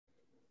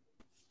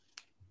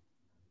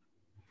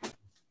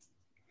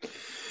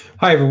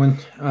Hi, everyone.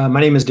 My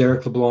name is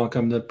Derek LeBlanc.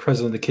 I'm the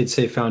president of the Kids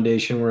Safe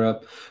Foundation. We're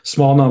a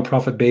small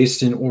nonprofit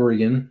based in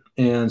Oregon,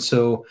 and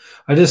so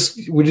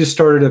we just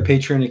started a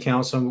Patreon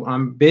account. So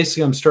I'm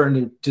starting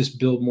to just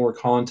build more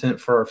content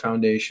for our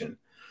foundation.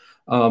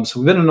 So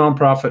we've been a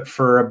nonprofit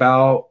for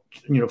about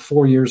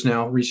 4 years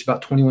now. Reached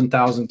about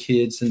 21,000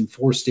 kids in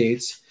 4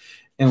 states,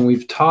 and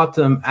we've taught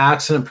them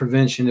accident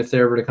prevention if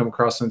they're ever to come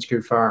across an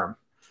unsecured firearm.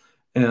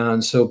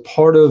 And so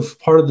part of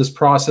this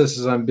process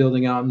is I'm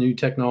building out new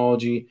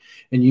technology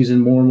and using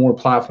more and more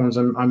platforms.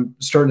 I'm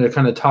starting to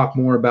kind of talk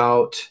more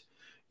about,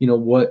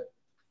 what,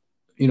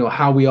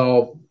 how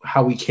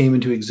we came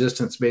into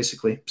existence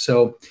basically.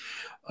 So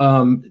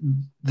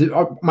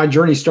my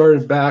journey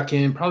started back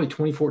in probably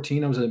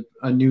 2014. I was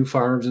a new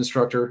firearms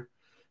instructor.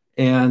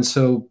 And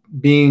so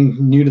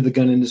being new to the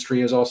gun industry,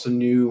 I was also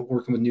new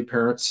working with new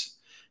parents.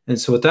 And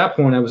so at that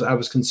point, I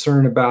was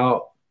concerned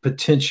about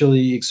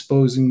potentially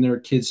exposing their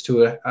kids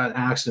to an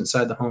accident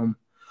inside the home.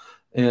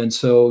 And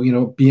so,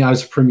 I'm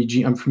from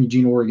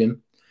Eugene,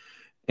 Oregon.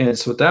 And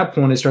so at that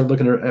point, I started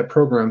looking at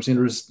programs. And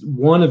there was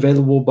one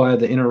available by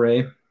the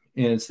NRA,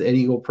 and it's the Ed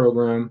Eagle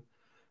program.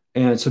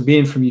 And so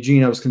being from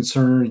Eugene, I was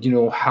concerned,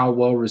 how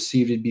well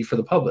received it'd be for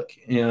the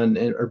public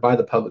or by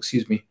the public,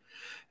 excuse me.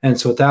 And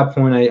so at that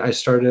point, I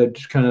started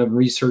kind of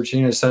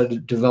researching. I decided to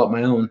develop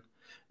my own.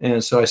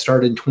 And so I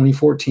started in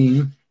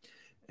 2014.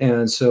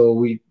 And so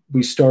we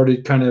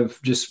started kind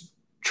of just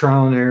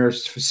trial and error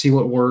to see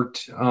what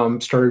worked.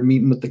 Started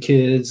meeting with the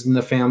kids and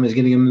the families,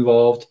 getting them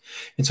involved.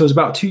 And so it was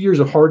about 2 years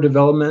of hard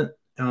development.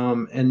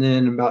 And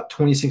then about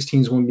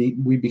 2016 is when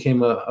we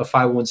became a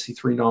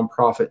 501c3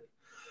 nonprofit.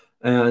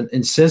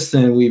 And since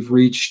then, we've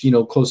reached,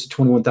 close to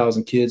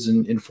 21,000 kids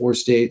in 4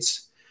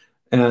 states.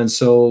 And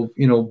so,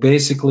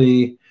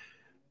 basically,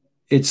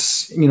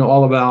 it's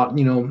all about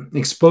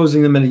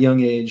exposing them at a young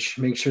age,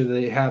 make sure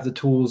they have the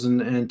tools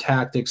and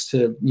tactics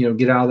to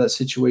get out of that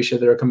situation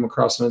if they're coming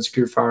across an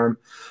unsecured firearm.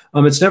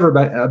 It's never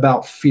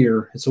about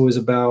fear. It's always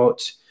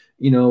about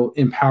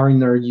empowering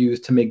their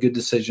youth to make good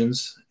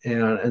decisions.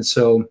 And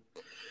so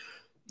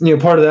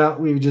part of that,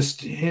 we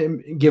just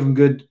give them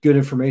good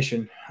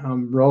information,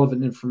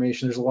 relevant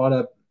information. There's a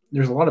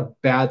lot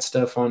of bad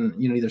stuff on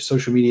either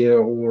social media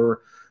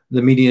or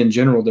the media in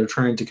general. They're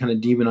trying to kind of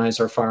demonize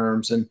our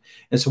firearms, and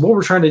so what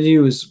we're trying to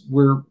do is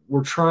we're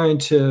trying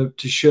to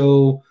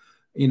show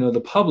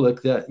the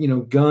public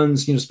that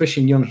guns,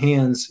 especially in young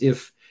hands,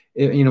 if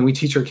we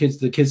teach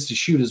the kids to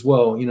shoot as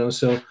well.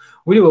 So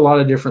we do a lot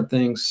of different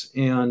things,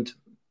 and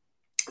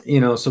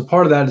so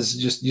part of that is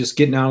just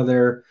getting out of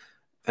there,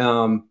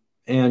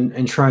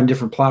 and trying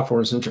different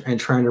platforms and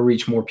trying to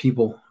reach more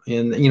people.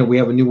 And we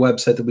have a new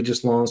website that we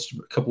just launched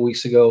a couple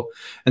weeks ago,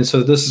 and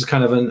so this is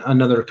kind of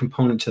another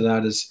component to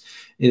that.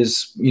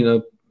 Is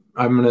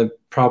I'm going to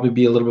probably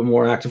be a little bit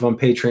more active on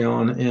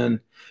Patreon,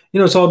 and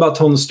it's all about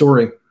telling the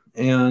story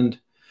and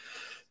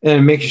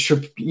making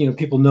sure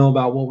people know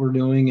about what we're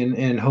doing,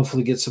 and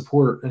hopefully get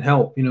support and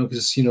help.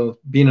 Because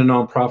being a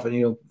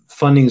nonprofit,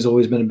 funding has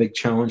always been a big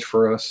challenge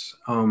for us.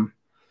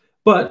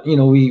 But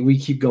we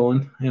keep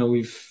going.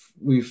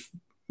 We've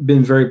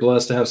been very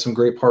blessed to have some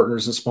great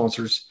partners and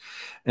sponsors,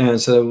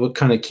 and so what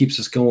kind of keeps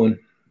us going.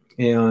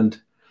 And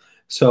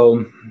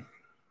so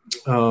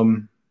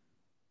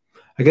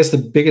I guess the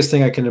biggest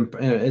thing I can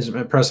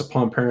impress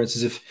upon parents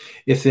is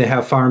if they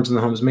have firearms in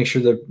the homes, make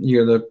sure that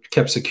they're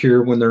kept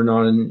secure when they're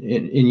not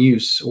in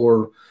use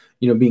or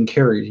being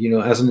carried.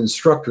 As an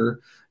instructor,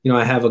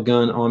 I have a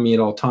gun on me at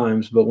all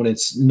times, but when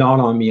it's not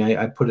on me,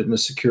 I put it in a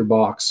secure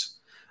box.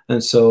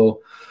 And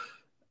so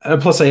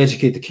plus I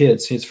educate the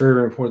kids. It's very,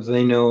 very important that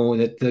they know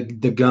that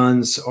the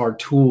guns are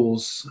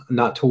tools,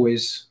 not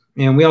toys.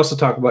 And we also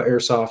talk about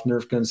airsoft,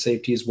 Nerf gun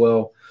safety as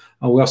well.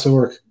 We also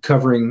are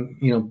covering,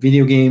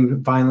 video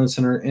game violence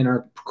in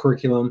our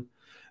curriculum,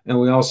 and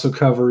we also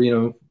cover,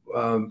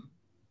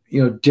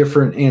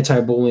 different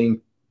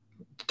anti-bullying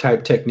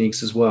type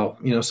techniques as well.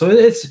 So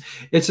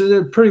it's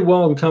a pretty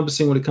well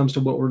encompassing when it comes to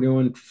what we're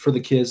doing for the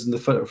kids and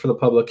for the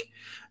public.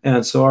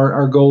 And so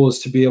our goal is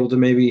to be able to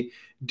maybe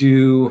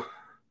do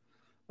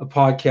a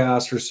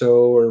podcast or so,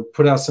 or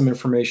put out some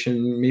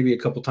information maybe a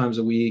couple times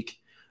a week.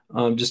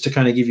 Just to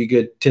kind of give you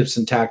good tips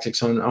and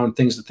tactics on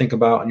things to think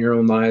about in your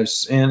own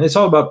lives. And it's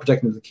all about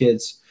protecting the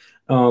kids.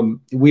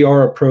 We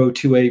are a pro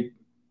 2A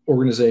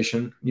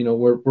organization.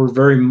 We're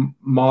very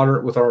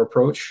moderate with our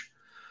approach.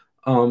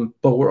 But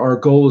our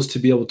goal is to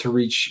be able to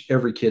reach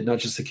every kid, not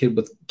just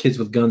the kids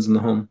with guns in the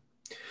home.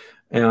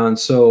 And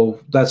so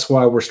that's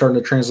why we're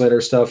starting to translate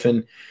our stuff.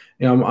 And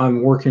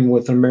I'm working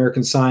with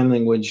American Sign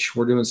Language.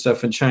 We're doing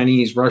stuff in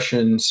Chinese,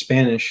 Russian,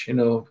 Spanish.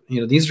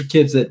 These are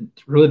kids that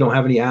really don't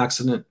have any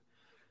accident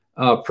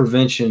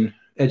prevention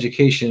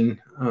education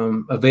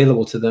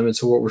available to them. And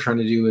so what we're trying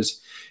to do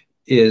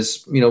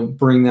is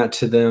bring that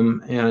to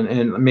them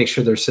and make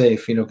sure they're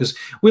safe, because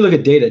we look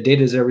at data.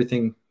 Data is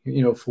everything,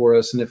 for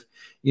us. And if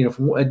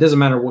it doesn't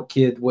matter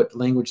what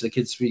language the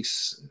kid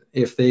speaks,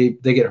 if they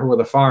get hurt with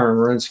a firearm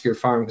or unsecured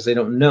firearm because they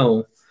don't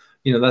know,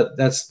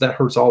 that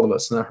hurts all of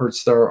us, and that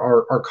hurts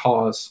our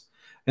cause.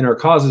 And our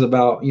cause is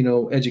about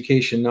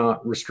education,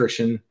 not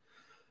restriction.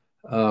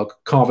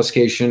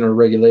 confiscation or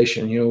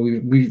regulation. You know,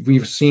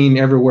 we've seen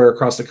everywhere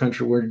across the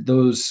country where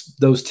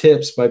those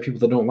tips by people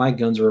that don't like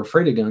guns or are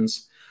afraid of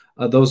guns,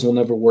 those will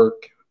never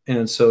work.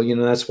 And so, you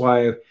know, that's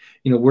why,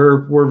 you know,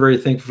 we're very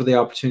thankful for the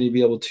opportunity to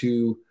be able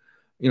to,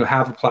 you know,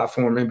 have a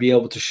platform and be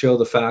able to show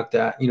the fact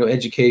that, you know,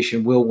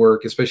 education will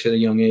work, especially at a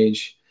young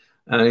age.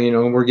 You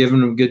know, we're giving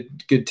them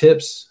good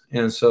tips,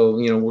 and so,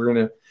 you know, we're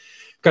gonna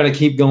kind of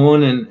keep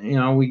going, and you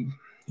know,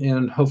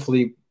 and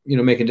hopefully, you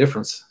know, make a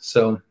difference.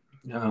 So.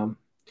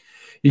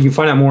 You can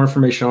find out more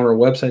information on our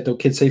website, though,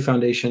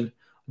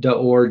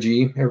 kidsafefoundation.org.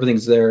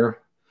 Everything's there.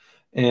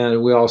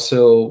 And we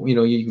also, you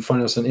know, you can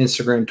find us on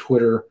Instagram,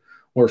 Twitter,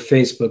 or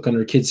Facebook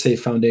under Kids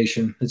Safe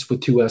Foundation. It's with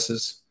 2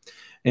 S's.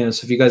 And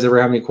so if you guys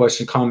ever have any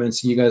questions,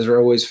 comments, you guys are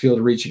always feel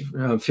free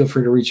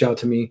to reach out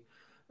to me.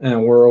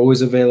 And we're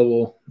always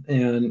available.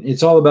 And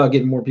it's all about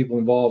getting more people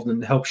involved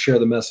and help share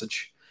the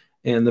message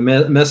and the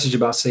message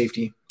about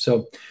safety.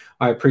 So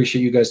I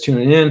appreciate you guys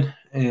tuning in,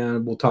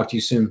 and we'll talk to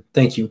you soon.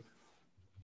 Thank you.